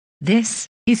This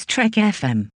is Trek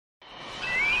FM.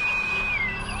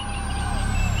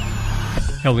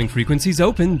 Hailing frequencies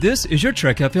open, this is your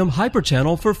Trek FM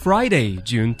Hyperchannel for Friday,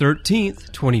 June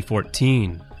 13th,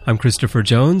 2014. I'm Christopher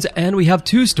Jones, and we have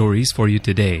two stories for you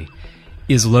today.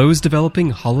 Is Lowe's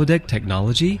developing holodeck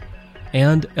technology?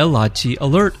 And Elachi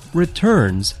Alert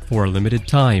returns for a limited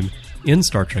time in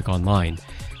Star Trek Online.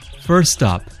 First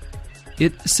up,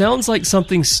 it sounds like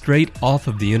something straight off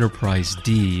of the Enterprise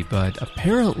D, but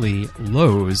apparently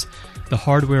Lowe's, the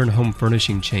hardware and home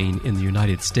furnishing chain in the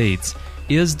United States,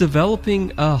 is developing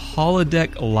a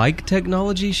holodeck-like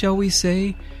technology, shall we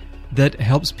say, that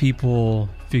helps people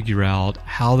figure out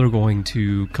how they're going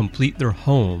to complete their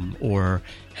home or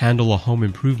handle a home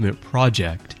improvement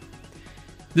project.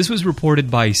 This was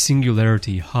reported by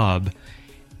Singularity Hub,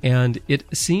 and it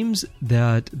seems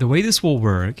that the way this will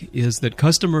work is that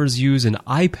customers use an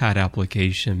iPad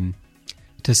application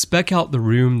to spec out the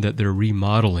room that they're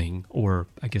remodeling, or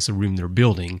I guess a room they're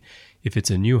building if it's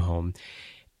a new home,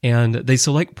 and they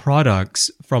select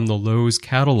products from the Lowe's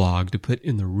catalog to put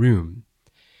in the room.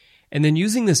 And then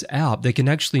using this app, they can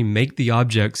actually make the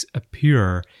objects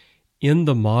appear in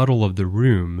the model of the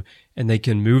room, and they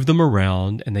can move them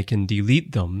around and they can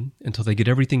delete them until they get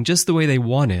everything just the way they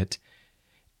want it.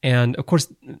 And of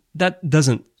course, that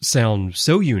doesn't sound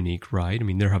so unique, right? I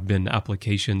mean, there have been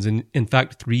applications, and in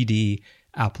fact, 3D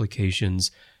applications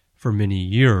for many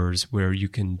years where you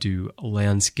can do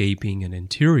landscaping and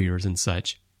interiors and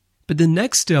such. But the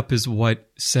next step is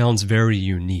what sounds very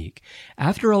unique.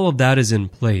 After all of that is in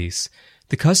place,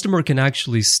 the customer can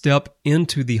actually step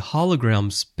into the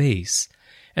hologram space,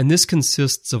 and this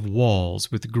consists of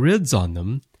walls with grids on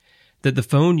them that the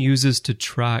phone uses to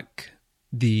track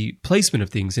the placement of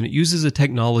things, and it uses a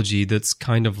technology that's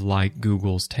kind of like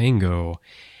Google's Tango.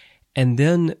 And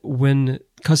then when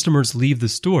customers leave the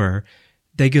store,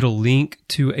 they get a link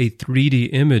to a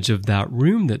 3D image of that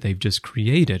room that they've just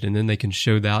created, and then they can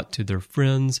show that to their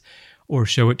friends or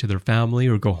show it to their family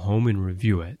or go home and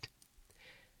review it.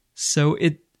 So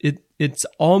it's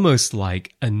almost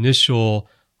like initial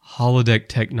holodeck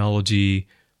technology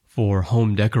for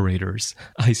home decorators,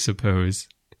 I suppose.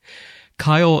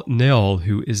 Kyle Nell,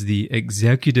 who is the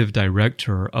executive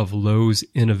director of Lowe's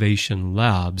Innovation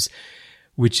Labs,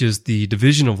 which is the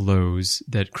division of Lowe's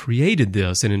that created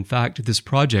this, and in fact, this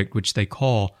project, which they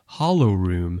call Holo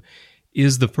Room,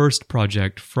 is the first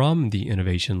project from the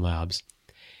Innovation Labs.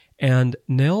 And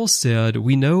Nell said,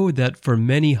 "We know that for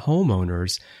many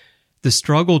homeowners, the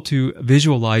struggle to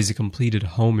visualize a completed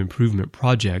home improvement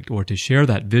project or to share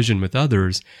that vision with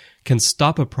others can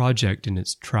stop a project in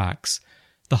its tracks.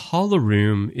 The Holo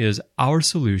Room is our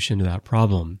solution to that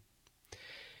problem."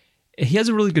 He has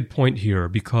a really good point here,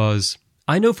 because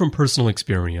I know from personal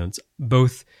experience,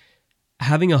 both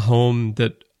having a home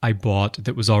that I bought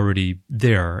that was already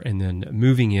there and then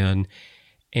moving in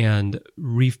and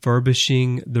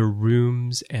refurbishing the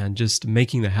rooms and just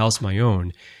making the house my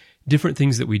own, different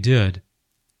things that we did,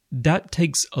 that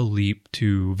takes a leap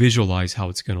to visualize how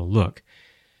it's going to look.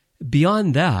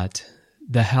 Beyond that,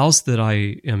 the house that I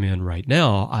am in right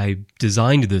now, I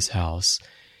designed this house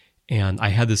and I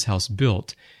had this house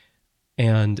built,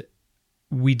 and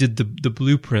we did the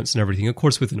blueprints and everything, of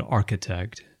course, with an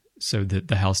architect so that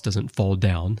the house doesn't fall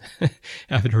down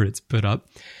after it's put up.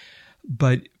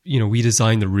 But, we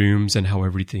designed the rooms and how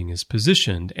everything is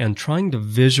positioned, and trying to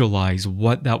visualize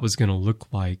what that was going to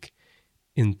look like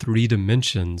in 3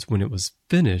 dimensions when it was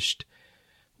finished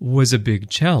was a big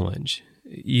challenge.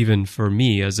 Even for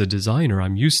me as a designer,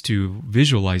 I'm used to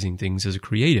visualizing things as a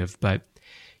creative, but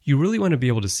you really want to be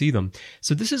able to see them.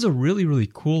 So this is a really, really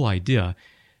cool idea.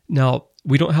 Now,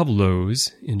 we don't have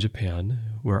Lowe's in Japan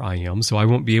where I am, so I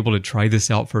won't be able to try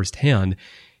this out firsthand.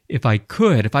 If I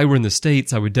were in the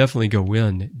States, I would definitely go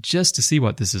in just to see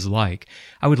what this is like.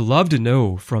 I would love to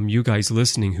know from you guys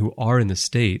listening who are in the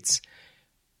States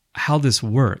how this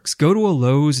works. Go to a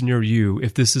Lowe's near you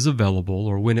if this is available,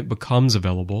 or when it becomes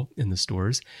available in the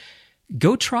stores.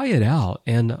 Go try it out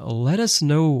and let us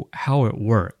know how it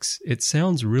works. It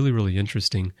sounds really, really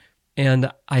interesting. And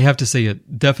I have to say,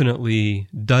 it definitely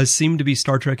does seem to be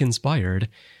Star Trek inspired.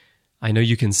 I know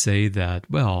you can say that,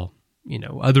 well,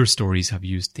 other stories have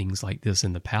used things like this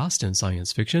in the past in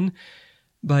science fiction,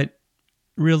 but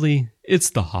really, it's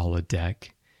the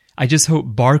holodeck. I just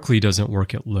hope Barclay doesn't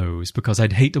work at Lowe's, because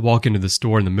I'd hate to walk into the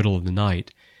store in the middle of the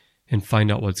night and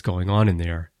find out what's going on in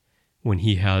there when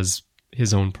he has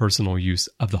his own personal use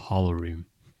of the Holo Room.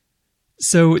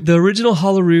 So the original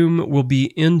Holo Room will be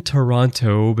in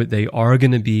Toronto, but they are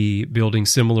going to be building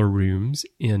similar rooms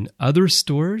in other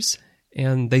stores,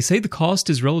 and they say the cost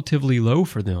is relatively low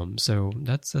for them, so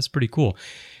that's pretty cool.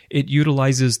 It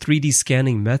utilizes 3D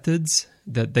scanning methods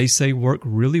that they say work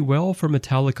really well for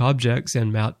metallic objects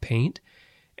and matte paint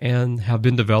and have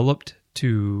been developed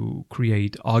to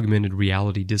create augmented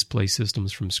reality display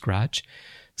systems from scratch.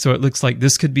 So it looks like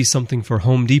this could be something for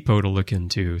Home Depot to look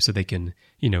into so they can,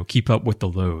 keep up with the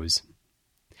Lowe's.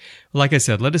 Like I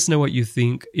said, let us know what you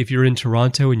think if you're in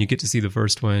Toronto and you get to see the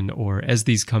first one, or as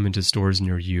these come into stores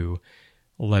near you,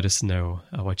 let us know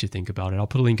what you think about it. I'll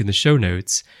put a link in the show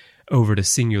notes over to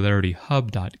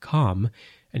singularityhub.com,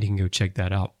 and you can go check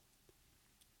that out.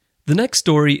 The next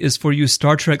story is for you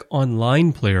Star Trek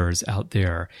Online players out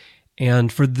there.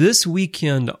 And for this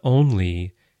weekend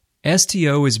only,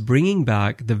 STO is bringing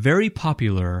back the very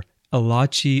popular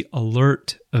Elachi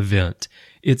Alert event.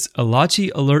 It's Elachi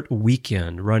Alert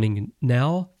Weekend, running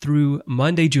now through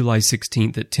Monday, July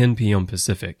 16th at 10 p.m.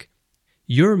 Pacific.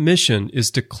 Your mission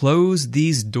is to close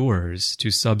these doors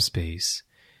to subspace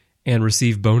and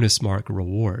receive bonus mark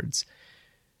rewards.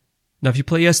 Now, if you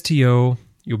play STO,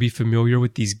 you'll be familiar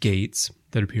with these gates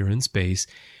that appear in space.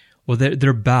 Well,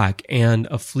 they're back, and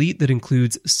a fleet that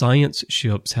includes science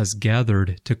ships has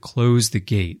gathered to close the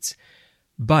gates.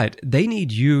 But they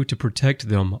need you to protect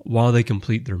them while they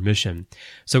complete their mission.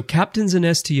 So captains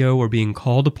in STO are being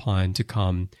called upon to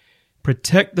come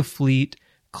protect the fleet,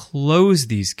 close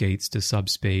these gates to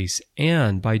subspace,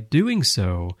 and by doing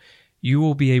so, you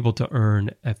will be able to earn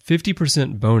a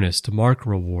 50% bonus to mark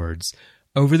rewards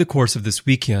over the course of this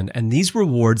weekend. And these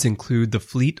rewards include the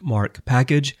Fleet Mark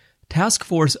package, Task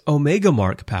Force Omega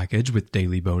Mark package with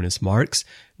daily bonus marks,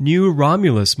 new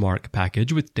Romulus Mark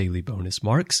package with daily bonus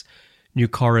marks, new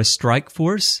Kara Strike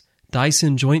Force,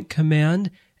 Dyson Joint Command,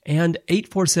 and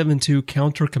 8472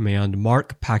 Counter Command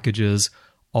Mark packages,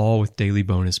 all with daily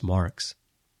bonus marks.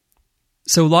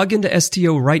 So log into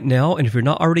STO right now, and if you're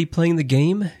not already playing the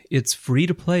game, it's free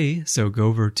to play, so go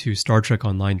over to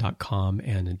StarTrekOnline.com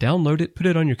and download it, put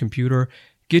it on your computer,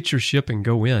 get your ship, and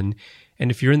go in.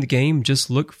 And if you're in the game, just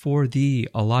look for the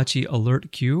Elachi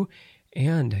Alert queue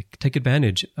and take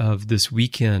advantage of this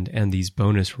weekend and these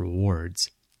bonus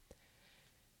rewards.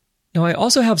 Now, I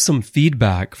also have some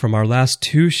feedback from our last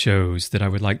two shows that I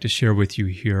would like to share with you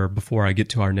here before I get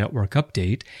to our network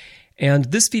update.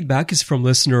 And this feedback is from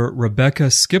listener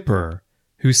Rebecca Skipper,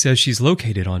 who says she's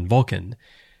located on Vulcan.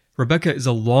 Rebecca is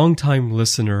a longtime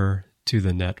listener to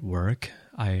the network.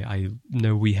 I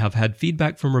know we have had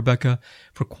feedback from Rebecca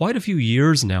for quite a few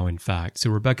years now, in fact.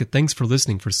 So Rebecca, thanks for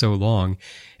listening for so long,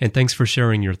 and thanks for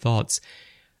sharing your thoughts.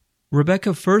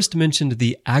 Rebecca first mentioned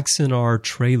the Axanar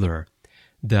trailer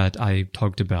that I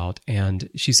talked about, and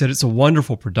she said it's a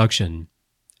wonderful production,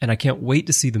 and I can't wait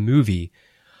to see the movie.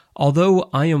 Although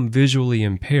I am visually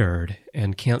impaired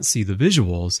and can't see the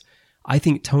visuals, I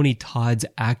think Tony Todd's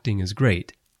acting is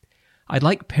great. I'd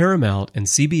like Paramount and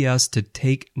CBS to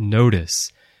take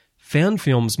notice. Fan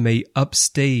films may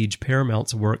upstage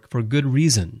Paramount's work for good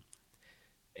reason.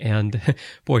 And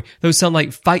boy, those sound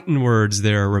like fighting words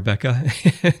there, Rebecca,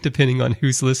 depending on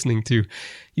who's listening to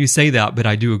you say that, but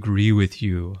I do agree with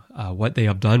you. What they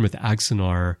have done with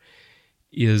Axanar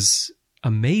is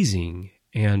amazing,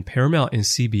 and Paramount and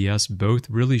CBS both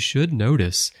really should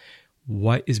notice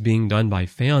what is being done by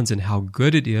fans and how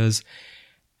good it is,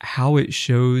 how it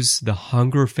shows the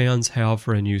hunger fans have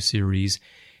for a new series,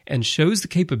 and shows the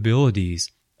capabilities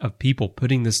of people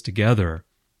putting this together.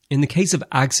 In the case of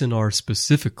Axanar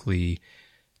specifically,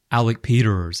 Alec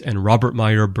Peters and Robert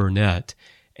Meyer Burnett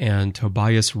and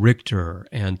Tobias Richter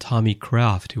and Tommy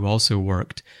Kraft, who also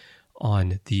worked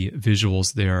on the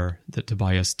visuals there that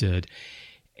Tobias did,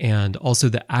 and also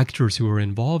the actors who were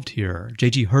involved here,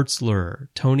 J.G. Hertzler,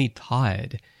 Tony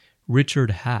Todd, Richard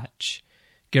Hatch,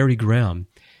 Gary Graham.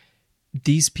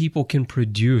 These people can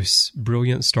produce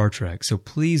brilliant Star Trek, so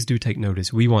please do take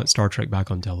notice. We want Star Trek back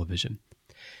on television.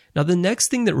 Now, the next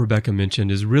thing that Rebecca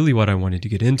mentioned is really what I wanted to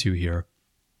get into here.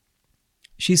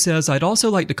 She says, I'd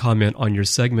also like to comment on your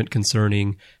segment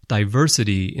concerning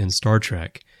diversity in Star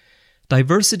Trek.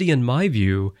 Diversity, in my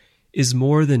view, is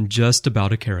more than just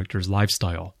about a character's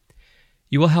lifestyle.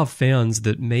 You will have fans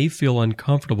that may feel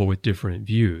uncomfortable with different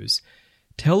views.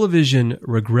 Television,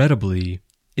 regrettably,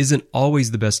 isn't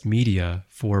always the best media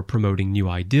for promoting new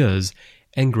ideas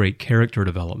and great character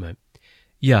development.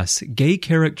 Yes, gay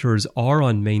characters are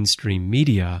on mainstream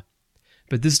media,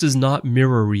 but this does not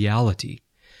mirror reality.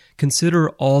 Consider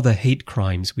all the hate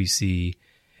crimes we see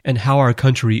and how our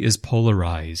country is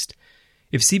polarized.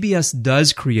 If CBS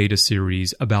does create a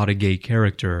series about a gay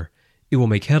character, it will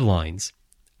make headlines.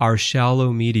 Our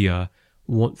shallow media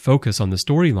won't focus on the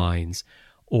storylines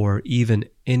or even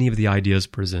any of the ideas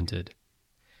presented.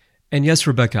 And yes,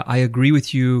 Rebecca, I agree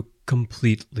with you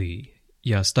completely.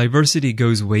 Yes, diversity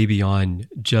goes way beyond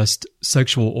just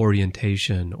sexual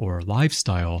orientation or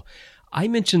lifestyle. I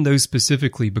mentioned those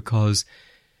specifically because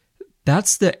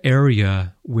that's the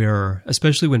area where,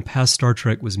 especially when past Star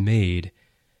Trek was made,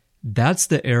 that's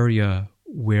the area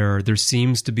where there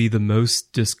seems to be the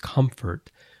most discomfort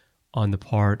on the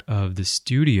part of the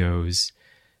studios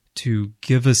to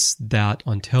give us that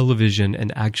on television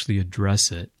and actually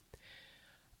address it.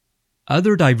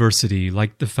 Other diversity,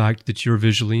 like the fact that you're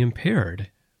visually impaired,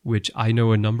 which I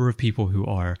know a number of people who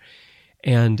are,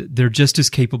 and they're just as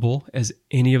capable as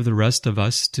any of the rest of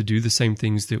us to do the same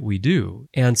things that we do.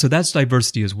 And so that's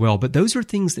diversity as well. But those are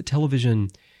things that television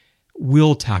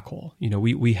will tackle. You know,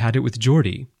 we had it with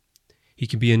Geordi. He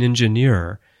can be an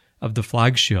engineer of the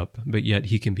flagship, but yet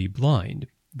he can be blind.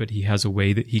 But he has a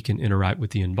way that he can interact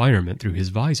with the environment through his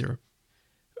visor.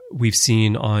 We've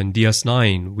seen on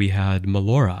DS9, we had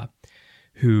Melora,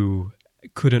 who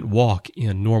couldn't walk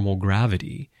in normal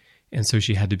gravity. And so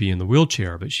she had to be in the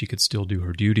wheelchair, but she could still do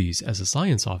her duties as a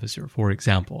science officer, for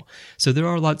example. So there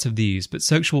are lots of these, but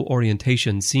sexual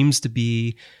orientation seems to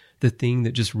be the thing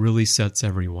that just really sets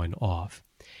everyone off.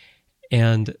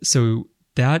 And so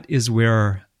that is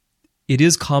where it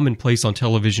is commonplace on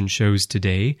television shows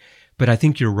today, but I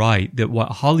think you're right that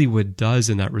what Hollywood does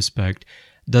in that respect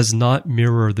does not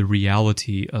mirror the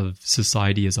reality of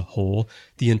society as a whole.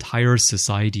 The entire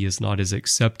society is not as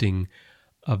accepting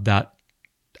of that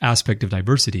aspect of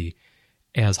diversity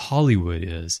as Hollywood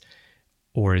is,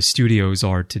 or as studios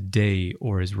are today,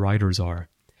 or as writers are.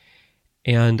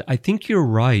 And I think you're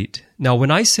right. Now,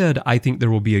 when I said I think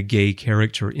there will be a gay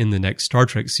character in the next Star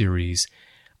Trek series,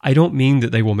 I don't mean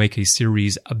that they will make a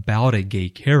series about a gay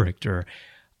character.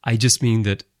 I just mean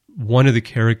that one of the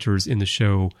characters in the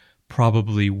show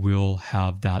probably will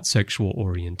have that sexual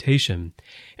orientation,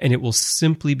 and it will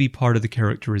simply be part of the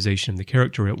characterization of the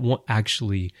character. It won't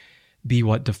actually be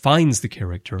what defines the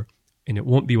character, and it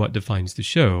won't be what defines the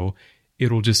show.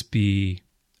 It'll just be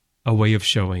a way of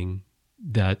showing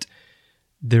that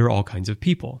there are all kinds of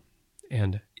people.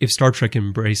 And if Star Trek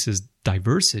embraces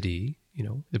diversity, you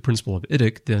know, the principle of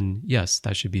IDIC, then yes,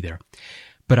 that should be there.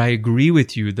 But I agree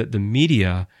with you that the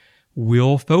media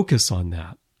will focus on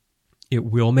that. It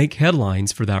will make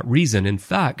headlines for that reason. In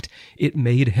fact, it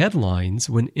made headlines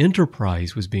when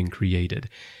Enterprise was being created,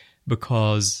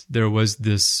 because there was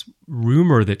this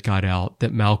rumor that got out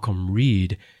that Malcolm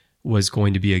Reed was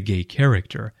going to be a gay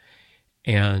character.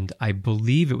 And I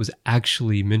believe it was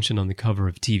actually mentioned on the cover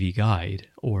of TV Guide,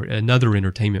 or another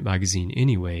entertainment magazine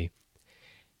anyway.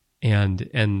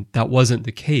 And that wasn't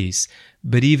the case.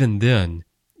 But even then,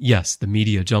 yes, the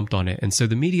media jumped on it. And so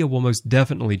the media will most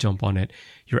definitely jump on it.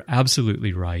 You're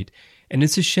absolutely right. And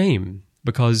it's a shame,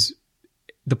 because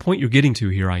the point you're getting to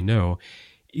here, I know,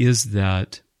 is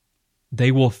that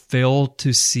they will fail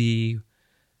to see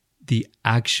the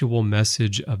actual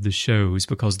message of the shows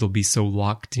because they'll be so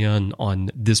locked in on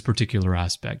this particular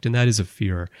aspect. And that is a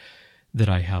fear that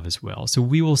I have as well. So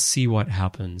we will see what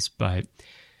happens. But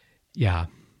yeah,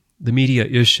 the media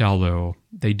is shallow.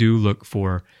 They do look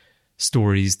for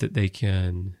stories that they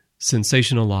can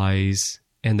sensationalize,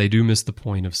 and they do miss the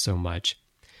point of so much.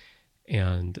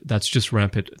 And that's just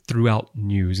rampant throughout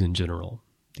news in general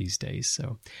these days.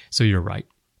 So you're right.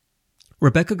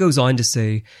 Rebecca goes on to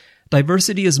say,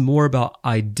 diversity is more about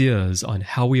ideas on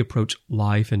how we approach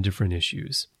life and different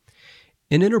issues.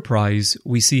 In Enterprise,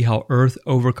 we see how Earth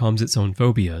overcomes its own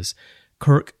phobias.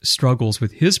 Kirk struggles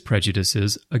with his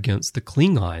prejudices against the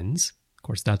Klingons. Of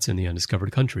course, that's in the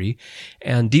Undiscovered Country.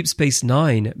 And Deep Space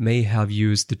Nine may have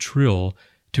used the Trill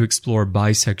to explore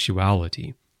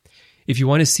bisexuality. If you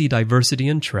want to see diversity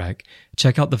in Trek,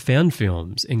 check out the fan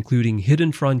films, including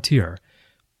Hidden Frontier.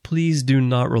 Please do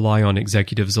not rely on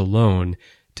executives alone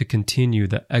to continue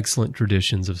the excellent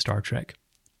traditions of Star Trek.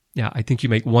 Yeah, I think you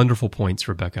make wonderful points,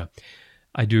 Rebecca.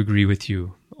 I do agree with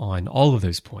you on all of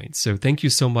those points. So thank you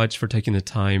so much for taking the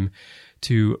time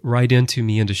to write into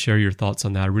me and to share your thoughts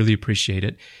on that. I really appreciate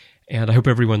it. And I hope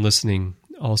everyone listening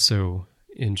also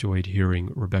enjoyed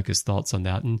hearing Rebecca's thoughts on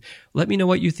that. And let me know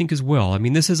what you think as well. I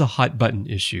mean, this is a hot button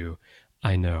issue,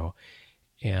 I know.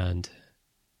 And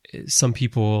some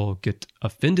people get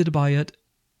offended by it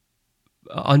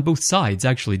on both sides,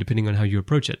 actually, depending on how you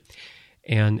approach it.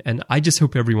 And I just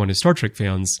hope everyone as Star Trek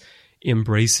fans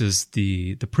embraces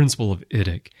the principle of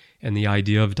IDIC and the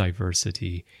idea of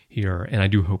diversity here. And I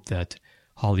do hope that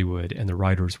Hollywood and the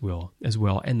writers will as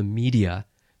well, and the media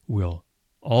will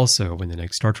also when the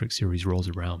next Star Trek series rolls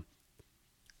around.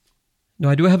 Now,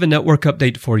 I do have a network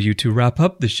update for you to wrap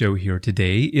up the show here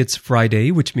today. It's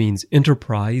Friday, which means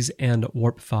Enterprise and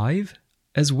Warp 5,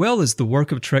 as well as the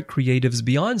work of Trek creatives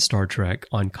beyond Star Trek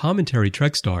on Commentary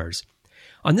Trek Stars.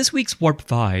 On this week's Warp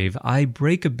 5, I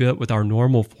break a bit with our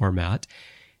normal format,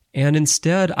 and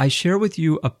instead I share with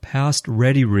you a past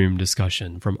Ready Room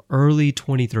discussion from early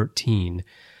 2013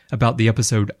 about the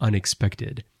episode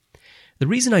Unexpected. The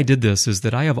reason I did this is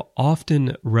that I have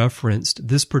often referenced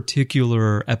this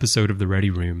particular episode of the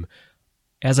Ready Room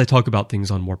as I talk about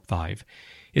things on Warp 5.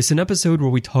 It's an episode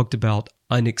where we talked about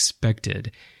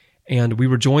Unexpected, and we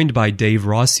were joined by Dave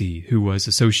Rossi, who was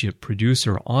associate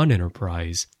producer on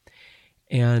Enterprise.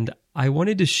 And I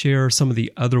wanted to share some of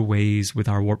the other ways with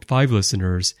our Warp 5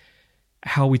 listeners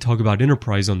how we talk about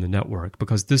Enterprise on the network,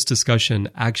 because this discussion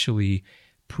actually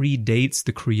predates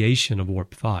the creation of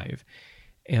Warp 5.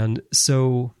 And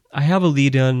so I have a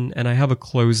lead-in and I have a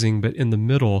closing, but in the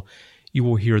middle, you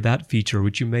will hear that feature,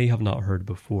 which you may have not heard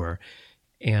before.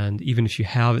 And even if you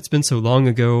have, it's been so long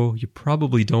ago, you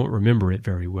probably don't remember it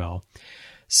very well.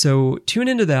 So tune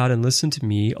into that and listen to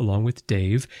me along with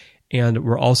Dave. And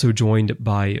we're also joined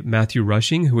by Matthew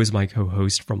Rushing, who is my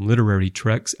co-host from Literary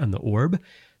Treks and the Orb,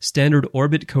 Standard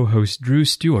Orbit co-host Drew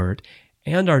Stewart,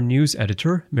 and our news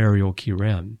editor, Mariel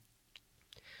Kiran.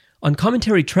 On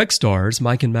Commentary Trek Stars,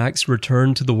 Mike and Max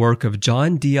returned to the work of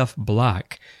John D.F.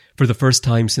 Black for the first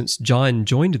time since John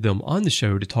joined them on the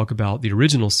show to talk about the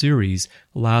original series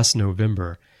last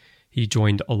November. He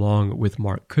joined along with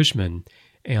Mark Cushman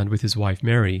and with his wife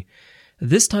Mary.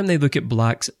 This time they look at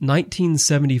Black's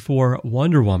 1974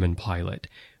 Wonder Woman pilot,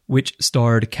 which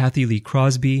starred Kathy Lee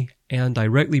Crosby and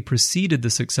directly preceded the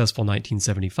successful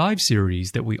 1975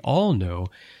 series that we all know,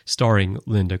 starring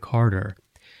Linda Carter.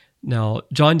 Now,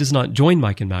 John does not join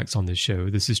Mike and Max on this show.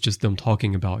 This is just them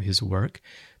talking about his work.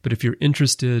 But if you're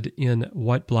interested in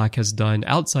what Black has done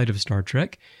outside of Star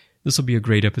Trek, this will be a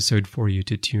great episode for you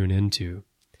to tune into.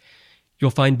 You'll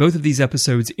find both of these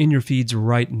episodes in your feeds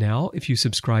right now if you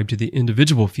subscribe to the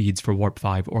individual feeds for Warp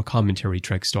 5 or Commentary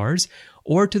Trek Stars,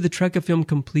 or to the Trek FM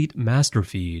Complete Master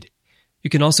Feed. You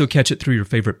can also catch it through your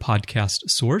favorite podcast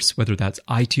source, whether that's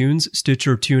iTunes,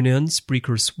 Stitcher, TuneIn,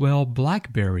 Spreaker, Swell,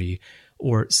 BlackBerry,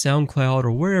 or SoundCloud,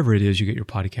 or wherever it is you get your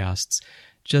podcasts.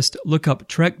 Just look up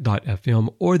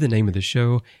trek.fm or the name of the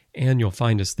show, and you'll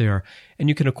find us there. And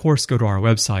you can, of course, go to our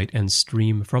website and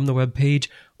stream from the webpage,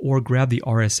 or grab the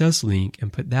RSS link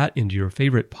and put that into your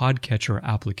favorite podcatcher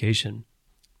application.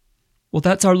 Well,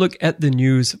 that's our look at the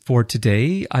news for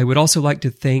today. I would also like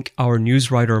to thank our news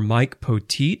writer Mike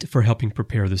Poteet for helping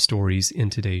prepare the stories in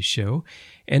today's show.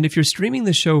 And if you're streaming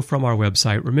the show from our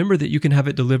website, remember that you can have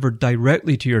it delivered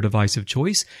directly to your device of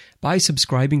choice by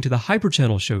subscribing to the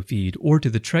Hyperchannel show feed or to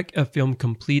the Trek FM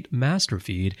Complete Master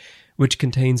Feed, which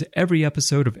contains every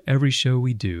episode of every show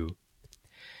we do.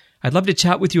 I'd love to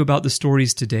chat with you about the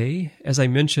stories today. As I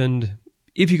mentioned,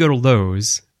 if you go to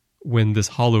Lowe's, when this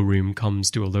Holo Room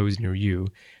comes to a Lowe's near you,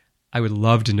 I would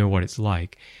love to know what it's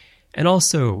like. And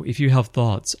also, if you have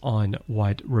thoughts on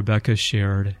what Rebecca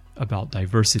shared about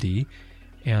diversity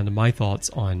and my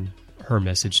thoughts on her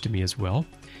message to me as well,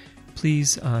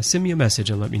 please send me a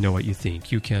message and let me know what you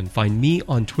think. You can find me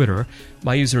on Twitter.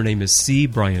 My username is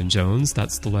CBrianJones.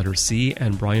 That's the letter C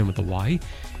and Brian with a Y.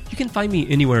 You can find me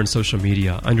anywhere on social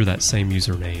media under that same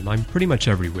username. I'm pretty much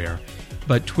everywhere.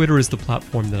 But Twitter is the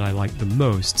platform that I like the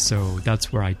most, so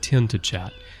that's where I tend to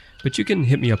chat. But you can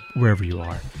hit me up wherever you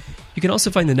are. You can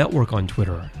also find the network on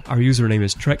Twitter. Our username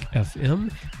is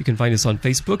TrekFM. You can find us on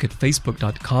Facebook at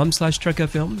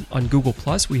facebook.com/TrekFM. On Google+,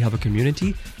 we have a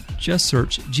community. Just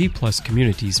search G+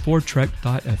 Communities for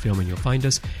Trek.fm and you'll find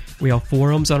us. We have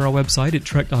forums on our website at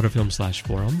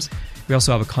Trek.fm/forums. We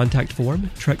also have a contact form,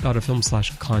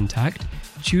 Trek.fm/contact.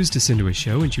 Choose to send to a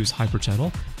show and choose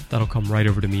Hyperchannel. That'll come right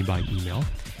over to me by email.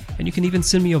 And you can even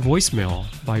send me a voicemail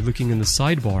by looking in the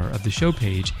sidebar of the show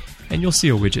page, and you'll see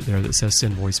a widget there that says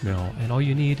send voicemail, and all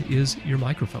you need is your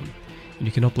microphone. And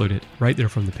you can upload it right there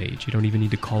from the page. You don't even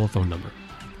need to call a phone number.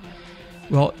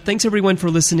 Well, thanks everyone for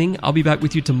listening. I'll be back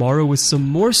with you tomorrow with some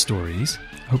more stories.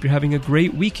 Hope you're having a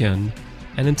great weekend,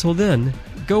 and until then,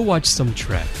 go watch some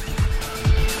Trek.